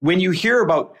when you hear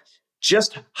about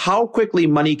just how quickly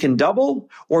money can double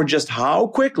or just how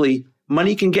quickly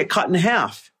money can get cut in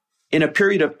half in a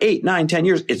period of 8, 9, 10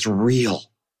 years, it's real.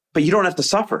 But you don't have to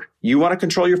suffer. You want to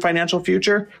control your financial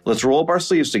future? Let's roll up our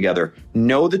sleeves together.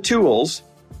 Know the tools,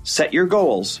 set your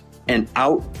goals, and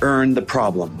out-earn the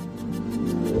problem.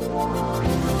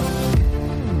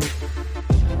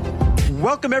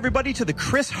 Welcome, everybody, to the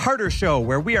Chris Harder Show,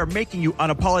 where we are making you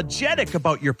unapologetic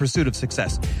about your pursuit of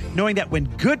success, knowing that when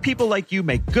good people like you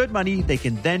make good money, they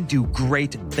can then do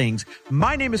great things.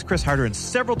 My name is Chris Harder, and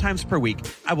several times per week,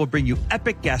 I will bring you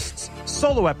epic guests,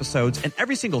 solo episodes, and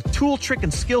every single tool, trick,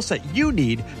 and skill set you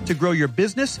need to grow your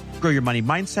business, grow your money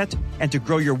mindset, and to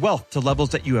grow your wealth to levels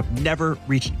that you have never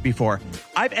reached before.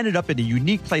 I've ended up in a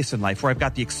unique place in life where I've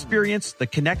got the experience, the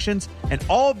connections, and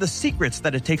all of the secrets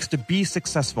that it takes to be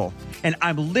successful. And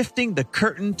I'm lifting the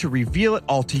curtain to reveal it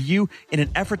all to you in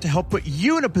an effort to help put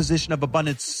you in a position of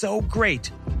abundance so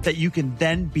great that you can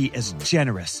then be as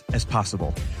generous as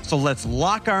possible. So let's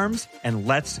lock arms and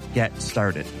let's get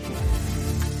started.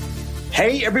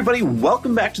 Hey, everybody.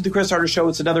 Welcome back to the Chris Harder Show.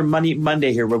 It's another Money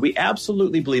Monday here, where we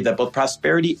absolutely believe that both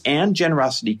prosperity and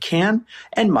generosity can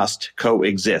and must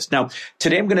coexist. Now,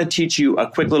 today I'm going to teach you a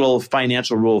quick little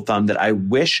financial rule of thumb that I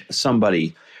wish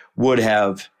somebody would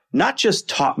have not just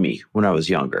taught me when I was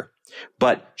younger,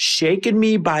 but shaken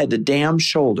me by the damn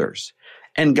shoulders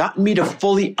and gotten me to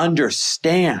fully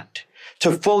understand,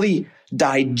 to fully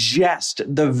digest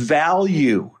the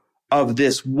value of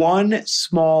this one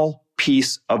small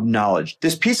piece of knowledge.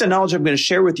 This piece of knowledge I'm going to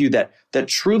share with you that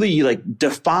truly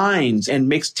defines and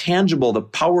makes tangible the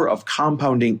power of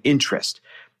compounding interest.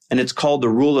 And it's called the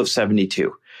Rule of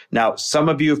 72. Now, some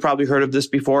of you have probably heard of this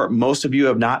before. Most of you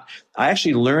have not. I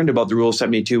actually learned about the Rule of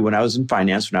 72 when I was in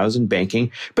finance, when I was in banking.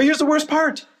 But here's the worst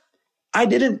part. I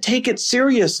didn't take it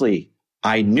seriously.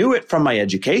 I knew it from my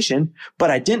education, but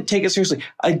I didn't take it seriously.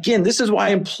 Again, this is why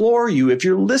I implore you, if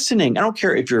you're listening, I don't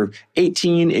care if you're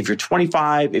 18, if you're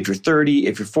 25, if you're 30,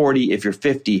 if you're 40, if you're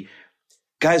 50.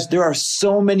 Guys, there are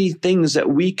so many things that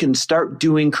we can start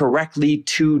doing correctly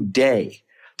today.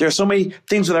 There are so many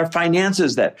things with our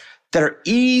finances that are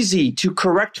easy to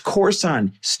correct course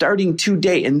on starting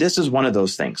today. And this is one of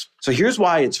those things. So here's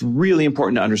why it's really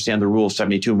important to understand the Rule of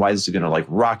 72 and why this is going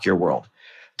to rock your world.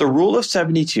 The Rule of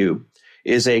 72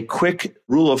 is a quick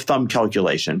rule of thumb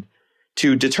calculation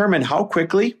to determine how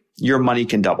quickly your money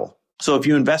can double. So if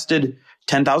you invested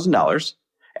 $10,000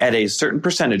 at a certain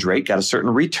percentage rate, got a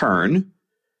certain return,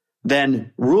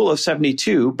 then Rule of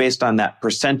 72, based on that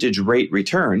percentage rate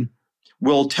return,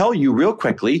 will tell you real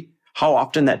quickly how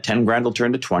often that 10 grand will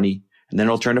turn to 20, and then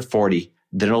it'll turn to 40,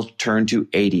 then it'll turn to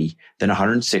 80, then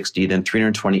 160, then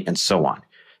 320, and so on.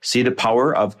 See the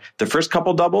power of the first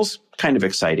couple doubles? Kind of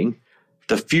exciting.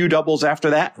 The few doubles after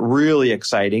that, really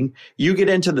exciting. You get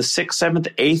into the 6th,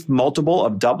 7th, 8th multiple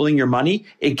of doubling your money,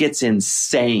 it gets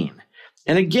insane.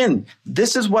 And again,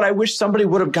 this is what I wish somebody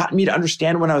would have gotten me to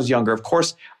understand when I was younger. Of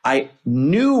course, I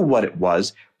knew what it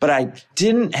was, but I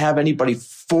didn't have anybody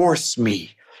force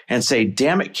me and say,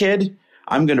 damn it, kid,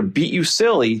 I'm going to beat you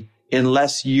silly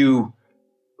unless you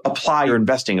apply your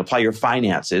investing, apply your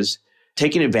finances,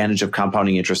 taking advantage of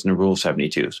compounding interest in the Rule of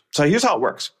 72. So here's how it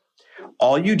works.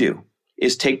 All you do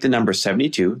is take the number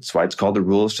 72. That's why it's called the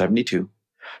Rule of 72.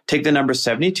 Take the number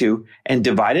 72 and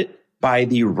divide it by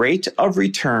the rate of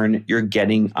return you're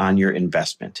getting on your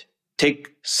investment.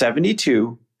 Take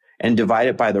 72 and divide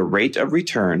it by the rate of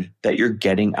return that you're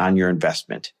getting on your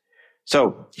investment.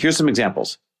 So here's some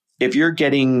examples. If you're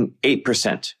getting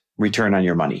 8% return on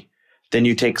your money, then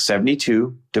you take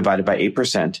 72 divided by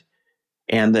 8%,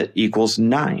 and that equals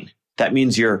 9. That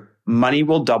means your money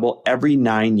will double every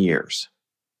 9 years.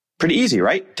 Pretty easy,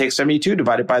 right? Take 72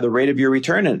 divided by the rate of your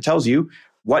return, and it tells you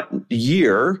what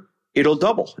year it'll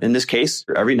double. In this case,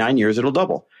 every 9 years, it'll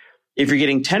double. If you're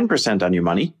getting 10% on your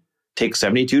money, take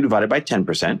 72 divided by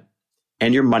 10%,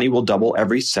 and your money will double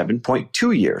every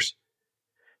 7.2 years.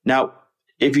 Now,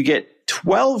 if you get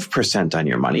 12% on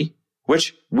your money,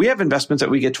 which we have investments that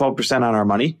we get 12% on our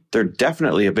money, they're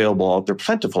definitely available out there,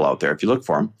 plentiful out there if you look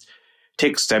for them.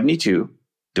 Take 72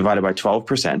 divided by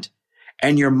 12%,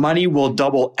 and your money will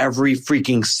double every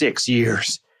freaking 6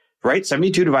 years, right?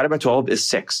 72 divided by 12 is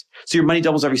 6. So your money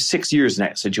doubles every 6 years in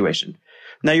that situation.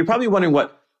 Now, you're probably wondering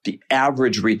what the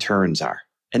average returns are.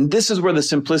 And this is where the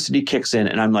simplicity kicks in.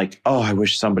 And I'm like, oh, I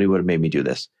wish somebody would have made me do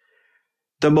this.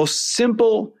 The most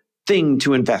simple thing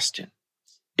to invest in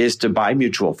is to buy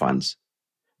mutual funds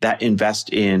that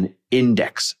invest in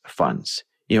index funds,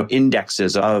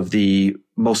 indexes of the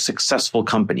most successful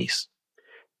companies.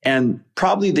 And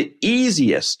probably the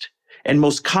easiest and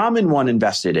most common one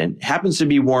invested in happens to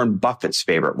be Warren Buffett's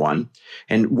favorite one.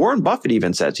 And Warren Buffett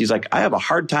even says, he's like, I have a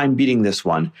hard time beating this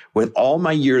one with all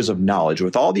my years of knowledge,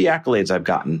 with all the accolades I've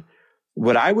gotten.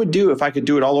 What I would do if I could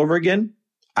do it all over again,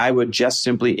 I would just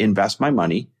simply invest my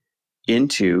money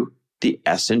into the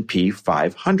S&P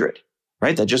 500,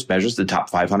 right? That just measures the top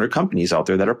 500 companies out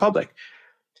there that are public.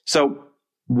 So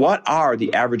what are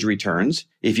the average returns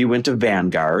if you went to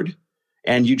Vanguard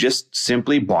and you just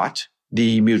simply bought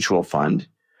the mutual fund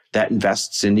that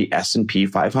invests in the S&P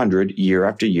 500 year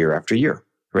after year after year?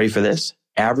 Ready for this?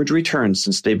 Average returns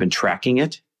since they've been tracking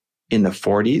it in the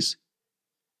 40s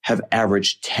have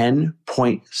averaged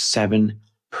 10.7%.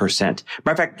 Matter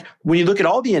of fact, when you look at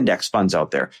all the index funds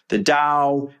out there, the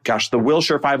Dow, the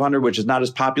Wilshire 500, which is not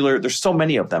as popular, there's so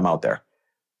many of them out there.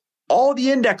 All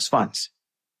the index funds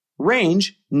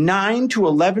range 9 to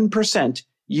 11%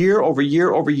 year over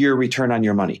year over year return on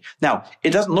your money. Now,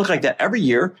 it doesn't look like that every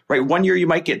year, right? One year you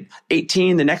might get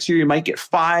 18, the next year you might get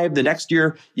 5, the next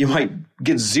year you might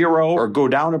get 0 or go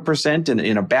down 1%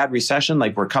 in a bad recession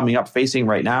like we're coming up facing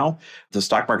right now. The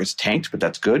stock market's tanked, but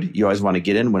that's good. You always want to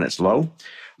get in when it's low.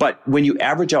 But when you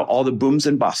average out all the booms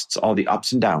and busts, all the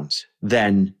ups and downs,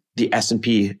 then the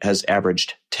S&P has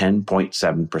averaged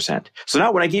 10.7%. So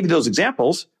now when I gave you those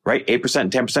examples, right, 8%,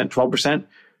 10%, 12%,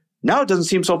 now it doesn't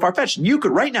seem so far-fetched. You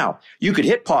could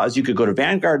hit pause. You could go to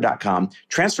Vanguard.com,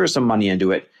 transfer some money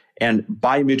into it, and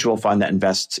buy a mutual fund that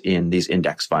invests in these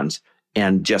index funds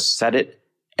and just set it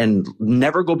and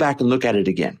never go back and look at it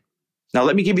again. Now,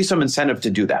 let me give you some incentive to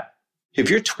do that.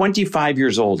 If you're 25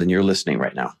 years old and you're listening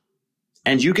right now,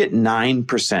 and you get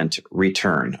 9%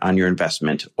 return on your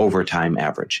investment over time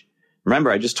average.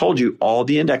 Remember, I just told you all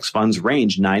the index funds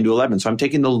range 9 to 11, so I'm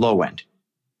taking the low end.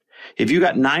 If you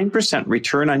got 9%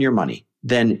 return on your money,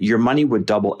 then your money would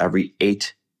double every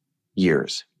 8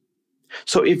 years.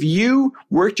 So if you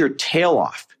worked your tail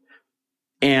off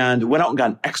and went out and got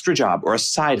an extra job or a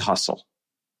side hustle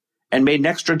and made an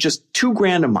extra just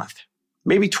 $2,000 a month,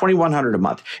 maybe $2,100 a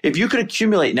month, if you could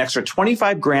accumulate an extra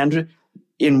 $25,000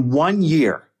 in 1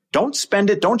 year, don't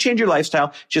spend it, don't change your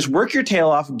lifestyle, just work your tail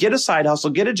off, get a side hustle,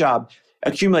 get a job,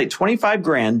 accumulate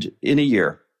 $25,000 in a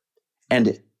year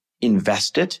and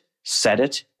invest it, set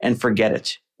it, and forget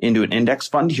it into an index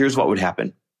fund, here's what would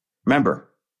happen. Remember,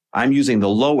 I'm using the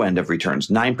low end of returns,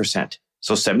 9%.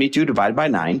 So 72 divided by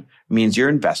 9 means your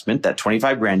investment, that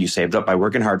 $25,000 you saved up by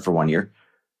working hard for 1 year,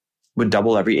 would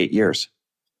double every 8 years.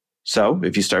 So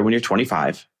if you start when you're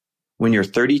 25, when you're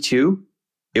 32,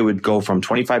 it would go from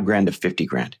 $25,000 to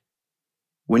 $50,000.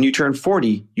 When you turn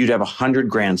 40, you'd have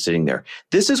 $100,000 sitting there.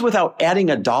 This is without adding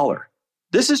a dollar.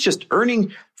 This is just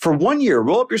earning for 1 year,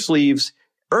 roll up your sleeves,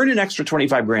 earn an extra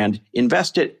 $25,000,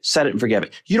 invest it, set it, and forget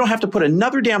it. You don't have to put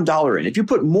another damn dollar in. If you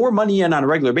put more money in on a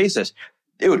regular basis,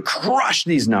 it would crush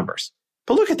these numbers.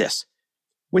 But look at this.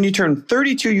 When you turn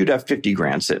 32, you'd have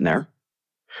 $50,000 sitting there.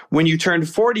 When you turned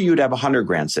 40, you'd have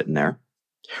 $100,000 sitting there.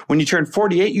 When you turned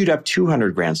 48, you'd have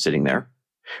 $200,000 sitting there.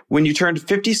 When you turned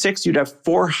 56, you'd have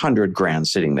 $400,000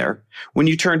 sitting there. When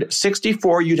you turned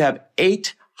 64, you'd have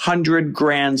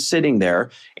 $800,000 sitting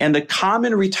there. And the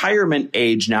common retirement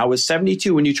age now is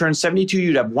 72. When you turn 72,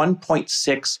 you'd have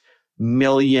 $1.6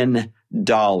 million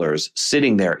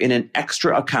sitting there in an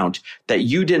extra account that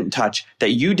you didn't touch,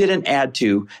 that you didn't add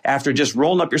to after just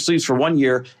rolling up your sleeves for 1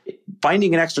 year,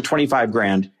 finding an extra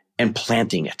 $25,000 and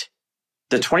planting it.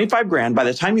 The $25,000, by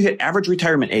the time you hit average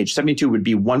retirement age, 72, would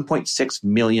be $1.6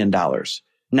 million.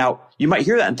 Now, you might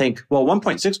hear that and think, well,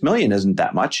 $1.6 million isn't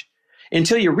that much,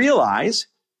 until you realize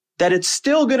that it's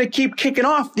still going to keep kicking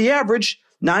off the average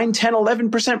 9, 10,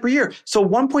 11% per year. So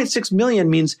 1.6 million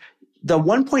means the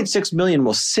 1.6 million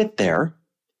will sit there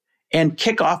and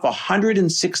kick off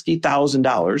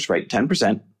 $160,000, right?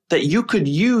 10% that you could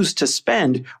use to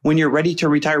spend when you're ready to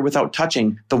retire without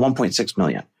touching the 1.6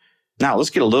 million. Now, let's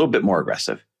get a little bit more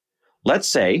aggressive. Let's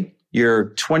say you're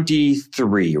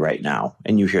 23 right now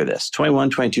and you hear this,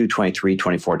 21, 22, 23,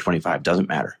 24, 25, doesn't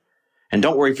matter. And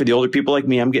don't worry, for the older people like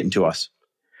me, I'm getting to us.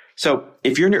 So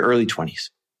if you're in your early 20s,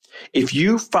 if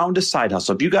you found a side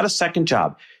hustle, if you got a second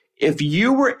job, if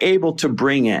you were able to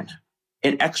bring in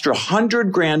an extra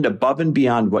 $100,000 above and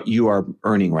beyond what you are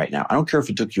earning right now, I don't care if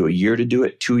it took you a year to do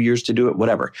it, 2 years to do it,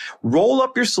 whatever. Roll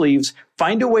up your sleeves,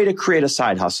 find a way to create a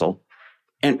side hustle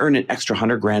and earn an extra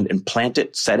 $100,000 and plant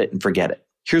it, set it, and forget it.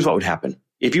 Here's what would happen.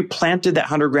 If you planted that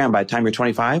 $100,000 by the time you're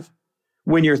 25,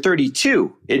 when you're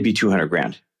 32, it'd be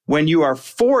 $200,000. When you are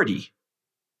 40,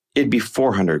 it'd be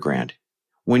 $400,000.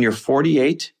 When you're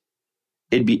 48,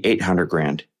 it'd be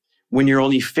 $800,000. When you're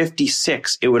only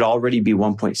 56, it would already be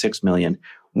 $1.6 million.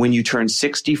 When you turn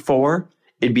 64,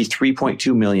 it'd be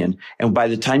 3.2 million. And by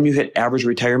the time you hit average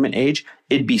retirement age,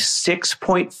 it'd be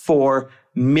 6.4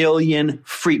 million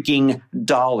freaking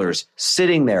dollars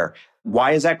sitting there.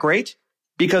 Why is that great?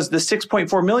 Because the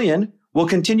 6.4 million will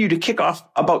continue to kick off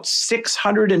about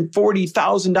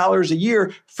 $640,000 a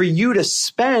year for you to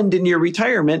spend in your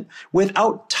retirement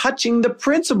without touching the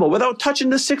principal, without touching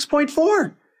the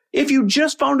 6.4. If you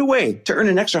just found a way to earn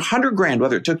an extra 100 grand,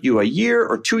 whether it took you a year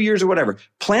or 2 years or whatever,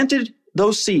 planted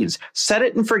those seeds, set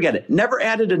it and forget it, never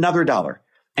added another dollar,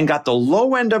 and got the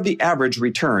low end of the average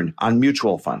return on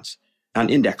mutual funds, on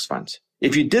index funds.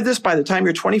 If you did this by the time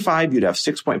you're 25, you'd have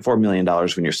 $6.4 million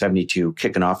when you're 72,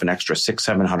 kicking off an extra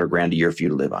 $600-700 grand a year for you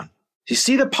to live on. You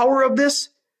see the power of this?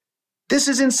 This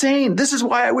is insane. This is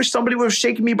why I wish somebody would have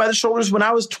shaken me by the shoulders when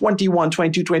I was 21,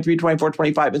 22, 23, 24,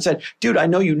 25 and said, dude, I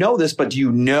know you know this, but do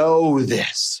you know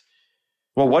this?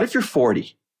 Well, what if you're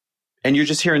 40 and you're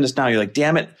just hearing this now? You're like,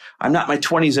 damn it, I'm not in my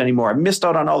 20s anymore. I missed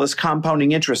out on all this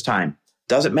compounding interest time.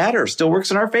 Doesn't matter. Still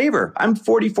works in our favor. I'm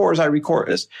 44 as I record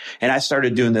this. And I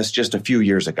started doing this just a few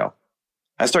years ago.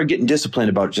 I started getting disciplined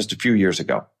about it just a few years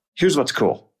ago. Here's what's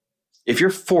cool. If you're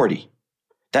 40,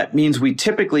 that means we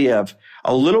typically have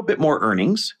a little bit more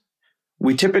earnings.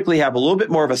 We typically have a little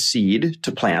bit more of a seed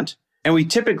to plant. And we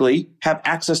typically have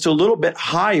access to a little bit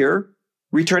higher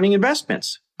returning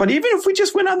investments. But even if we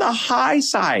just went on the high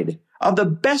side of the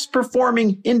best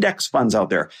performing index funds out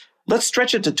there, let's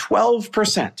stretch it to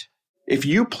 12%. If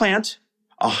you plant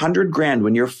 100 grand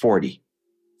when you're 40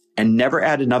 and never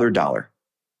add another dollar,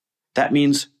 that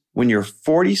means when you're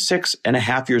 46 and a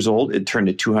half years old, it turned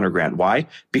to 200 grand. Why?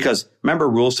 Because remember,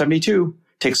 rule 72,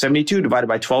 take 72 divided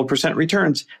by 12%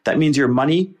 returns. That means your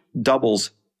money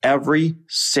doubles every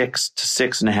 6 to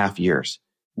 6.5 years.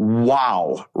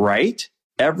 Wow, right?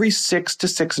 Every 6 to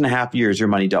 6.5 years, your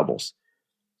money doubles.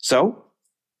 So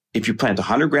if you plant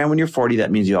 100 grand when you're 40,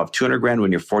 that means you'll have 200 grand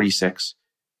when you're 46.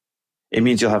 It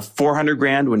means you'll have 400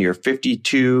 grand when you're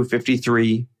 52,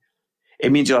 53.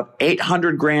 It means you'll have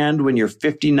 800 grand when you're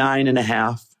 59 and a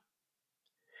half.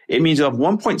 It means you'll have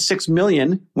 1.6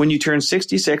 million when you turn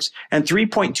 66 and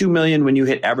 3.2 million when you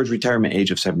hit average retirement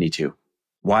age of 72.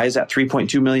 Why is that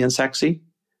 3.2 million sexy?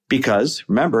 Because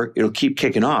remember, it'll keep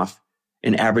kicking off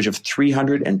an average of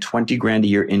 320 grand a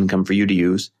year income for you to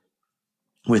use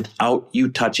without you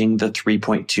touching the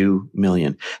 3.2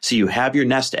 million. So you have your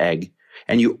nest egg,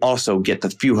 and you also get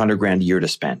the few hundred grand a year to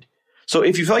spend. So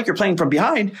if you feel like you're playing from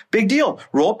behind, big deal.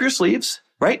 Roll up your sleeves,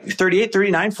 right? 38,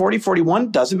 39, 40,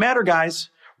 41, doesn't matter,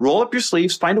 guys. Roll up your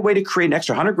sleeves, find a way to create an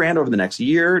extra 100 grand over the next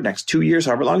year, next 2 years,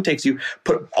 however long it takes you.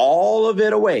 Put all of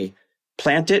it away.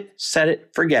 Plant it, set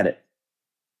it, forget it.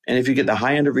 And if you get the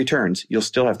high end of returns, you'll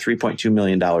still have $3.2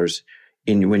 million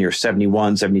when you're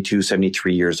 71, 72,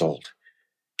 73 years old.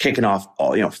 Kicking off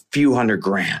a few hundred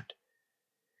grand.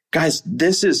 Guys,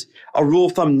 this is a rule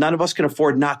of thumb none of us can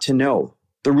afford not to know.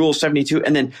 The rule of 72,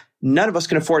 and then none of us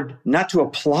can afford not to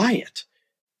apply it.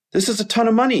 This is a ton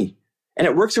of money. And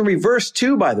it works in reverse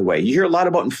too, by the way. You hear a lot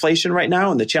about inflation right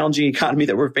now and the challenging economy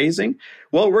that we're facing.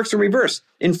 Well, it works in reverse.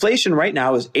 Inflation right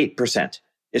now is 8%.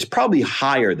 It's probably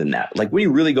higher than that. Like when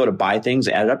you really go to buy things,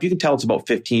 add it up, you can tell it's about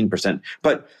 15%.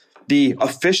 But the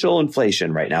official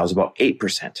inflation right now is about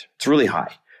 8%. It's really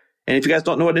high. And if you guys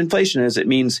don't know what inflation is, it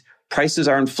means prices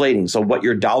are inflating. So what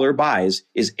your dollar buys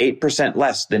is 8%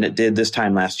 less than it did this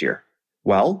time last year.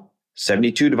 Well,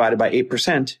 72 divided by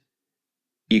 8%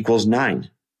 equals 9.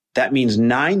 That means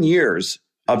 9 years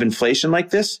of inflation like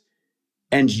this,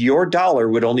 and your dollar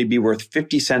would only be worth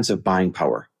 50 cents of buying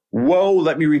power. Whoa,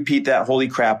 let me repeat that. Holy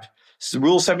crap.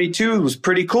 Rule 72 was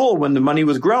pretty cool when the money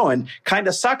was growing. Kind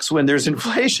of sucks when there's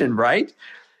inflation, right?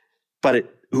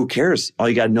 But who cares? All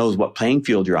you got to know is what playing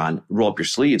field you're on, roll up your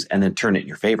sleeves, and then turn it in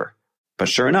your favor. But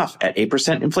sure enough, at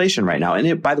 8% inflation right now,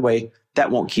 and by the way,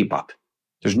 that won't keep up.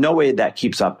 There's no way that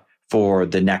keeps up for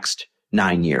the next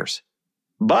 9 years.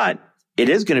 But it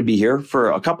is going to be here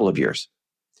for a couple of years.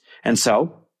 And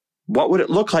so what would it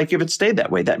look like if it stayed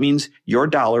that way? That means your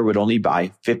dollar would only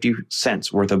buy 50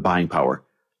 cents worth of buying power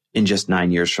in just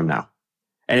 9 years from now.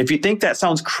 And if you think that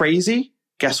sounds crazy,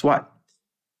 guess what?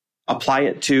 Apply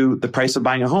it to the price of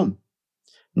buying a home.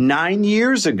 9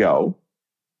 years ago,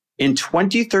 in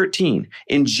 2013,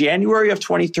 in January of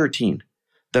 2013,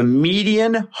 the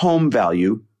median home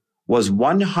value was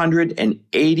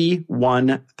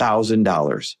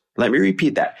 $181,000. Let me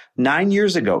repeat that. 9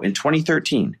 years ago, in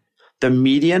 2013, the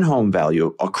median home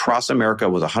value across America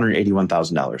was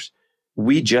 $181,000.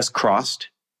 We just crossed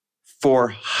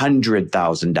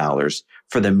 $400,000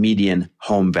 for the median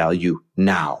home value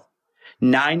now.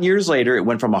 9 years later, it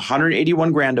went from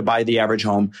 181 grand to buy the average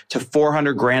home to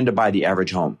 400 grand to buy the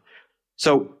average home.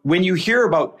 So when you hear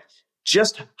about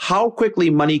just how quickly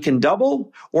money can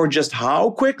double or just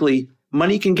how quickly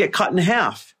money can get cut in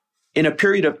half in a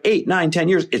period of 8, 9, 10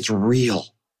 years. It's real.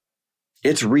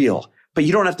 It's real, but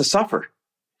you don't have to suffer.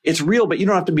 It's real, but you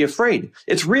don't have to be afraid.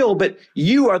 It's real, but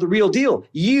you are the real deal.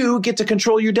 You get to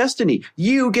control your destiny.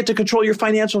 You get to control your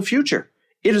financial future.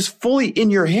 It is fully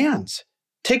in your hands.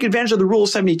 Take advantage of the rule of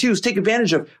 72s. Take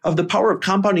advantage of the power of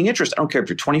compounding interest. I don't care if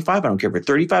you're 25. I don't care if you're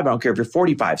 35. I don't care if you're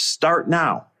 45. Start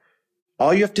now.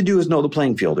 All you have to do is know the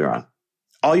playing field you're on.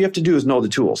 All you have to do is know the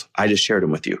tools. I just shared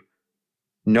them with you.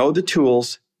 Know the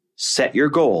tools, set your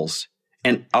goals,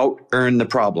 and out-earn the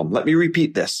problem. Let me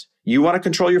repeat this. You want to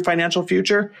control your financial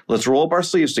future? Let's roll up our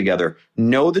sleeves together.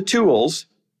 Know the tools,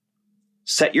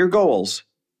 set your goals,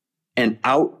 and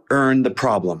out-earn the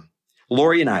problem.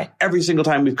 Lori and I, every single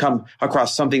time we've come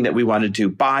across something that we wanted to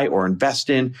buy or invest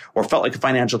in or felt like a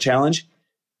financial challenge,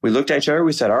 we looked at each other,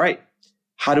 we said, all right,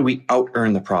 how do we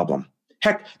out-earn the problem?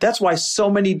 Heck, that's why so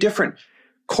many different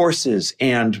courses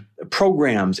and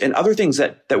programs and other things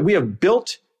that we have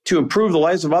built to improve the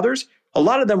lives of others, a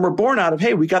lot of them were born out of,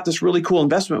 hey, we got this really cool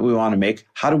investment we want to make.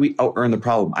 How do we out-earn the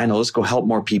problem? I know, let's go help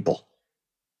more people.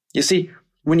 You see,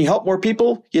 when you help more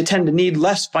people, you tend to need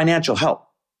less financial help.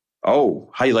 Oh,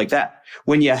 how you like that?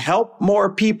 When you help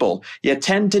more people, you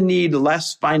tend to need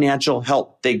less financial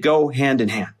help. They go hand in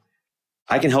hand.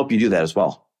 I can help you do that as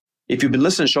well. If you've been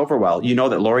listening to the show for a while, you know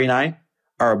that Lori and I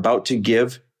are about to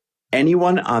give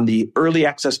anyone on the early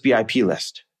access VIP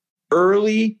list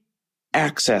early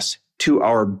access to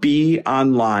our Be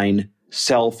Online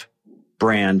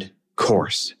self-brand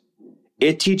course.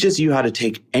 It teaches you how to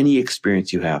take any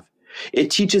experience you have.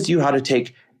 It teaches you how to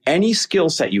take any skill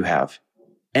set you have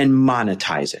and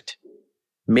monetize it.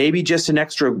 Maybe just an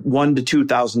extra $1,000 to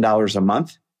 $2,000 a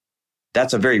month.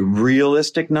 That's a very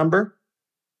realistic number.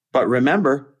 But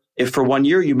remember, if for 1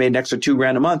 year you made an extra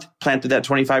 $2,000 a month, planted that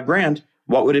 25 grand,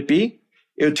 what would it be?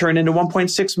 It would turn into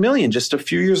 1.6 million just a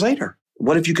few years later.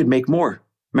 What if you could make more?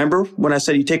 Remember when I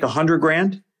said you take 100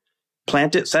 grand,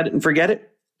 plant it, set it, and forget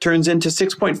it? Turns into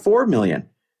 6.4 million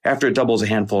after it doubles a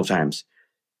handful of times.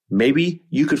 Maybe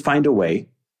you could find a way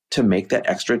to make that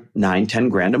extra 9, 10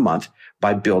 grand a month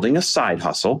by building a side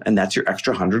hustle, and that's your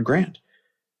extra 100 grand.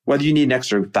 Whether you need an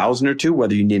extra 1,000 or two,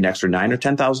 whether you need an extra $9,000 or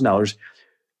 $10,000,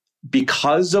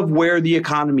 because of where the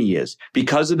economy is,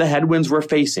 because of the headwinds we're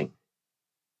facing,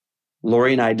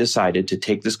 Lori and I decided to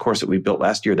take this course that we built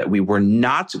last year that we were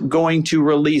not going to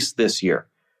release this year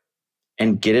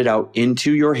and get it out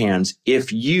into your hands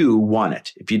if you want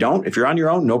it. If you don't, if you're on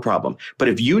your own, no problem. But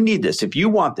if you need this, if you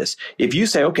want this, if you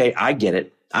say, okay, I get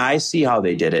it. I see how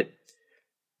they did it.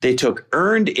 They took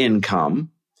earned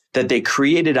income that they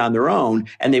created on their own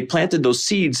and they planted those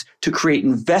seeds to create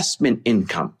investment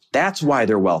income. That's why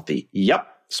they're wealthy. Yep.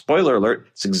 Spoiler alert.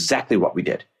 It's exactly what we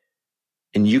did.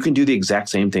 And you can do the exact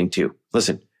same thing too.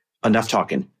 Listen, enough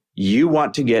talking. You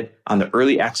want to get on the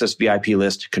early access VIP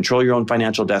list, control your own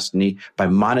financial destiny by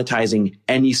monetizing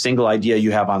any single idea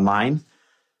you have online.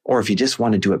 Or if you just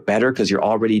want to do it better because you're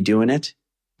already doing it,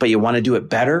 but you want to do it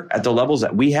better at the levels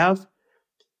that we have,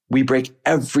 we break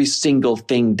every single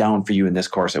thing down for you in this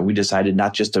course. And we decided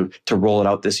not just to roll it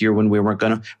out this year when we weren't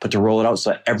going to, but to roll it out so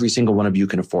that every single one of you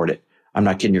can afford it. I'm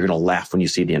not kidding. You're going to laugh when you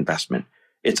see the investment.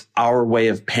 It's our way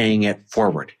of paying it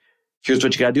forward. Here's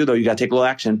what you got to do, though. You got to take a little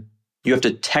action. You have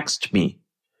to text me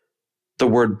the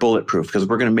word bulletproof because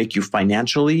we're going to make you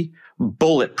financially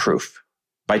bulletproof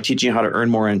by teaching you how to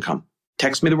earn more income.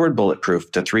 Text me the word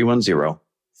bulletproof to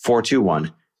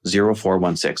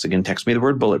 310-421-0416. Again, text me the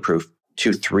word bulletproof to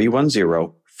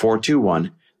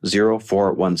 310-421-0416.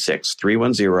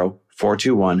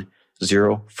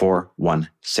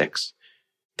 310-421-0416.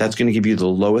 That's going to give you the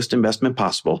lowest investment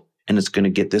possible, and it's going to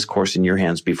get this course in your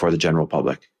hands before the general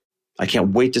public. I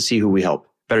can't wait to see who we help.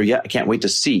 Better yet, I can't wait to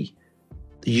see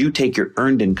you take your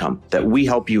earned income that we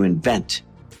help you invent,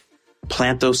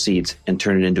 plant those seeds, and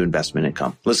turn it into investment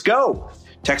income. Let's go.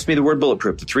 Text me the word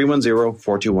bulletproof to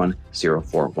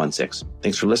 310-421-0416.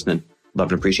 Thanks for listening.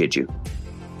 Love and appreciate you.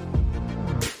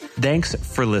 Thanks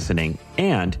for listening.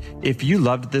 And if you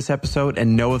loved this episode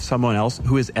and know of someone else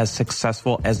who is as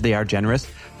successful as they are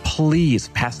generous, please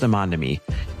pass them on to me.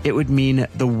 It would mean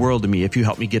the world to me if you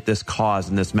help me get this cause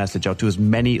and this message out to as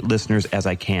many listeners as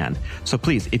I can. So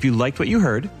please, if you liked what you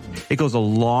heard, it goes a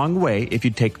long way if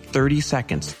you take 30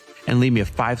 seconds and leave me a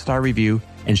 5-star review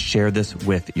and share this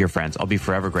with your friends. I'll be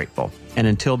forever grateful. And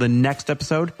until the next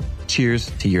episode,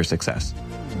 cheers to your success.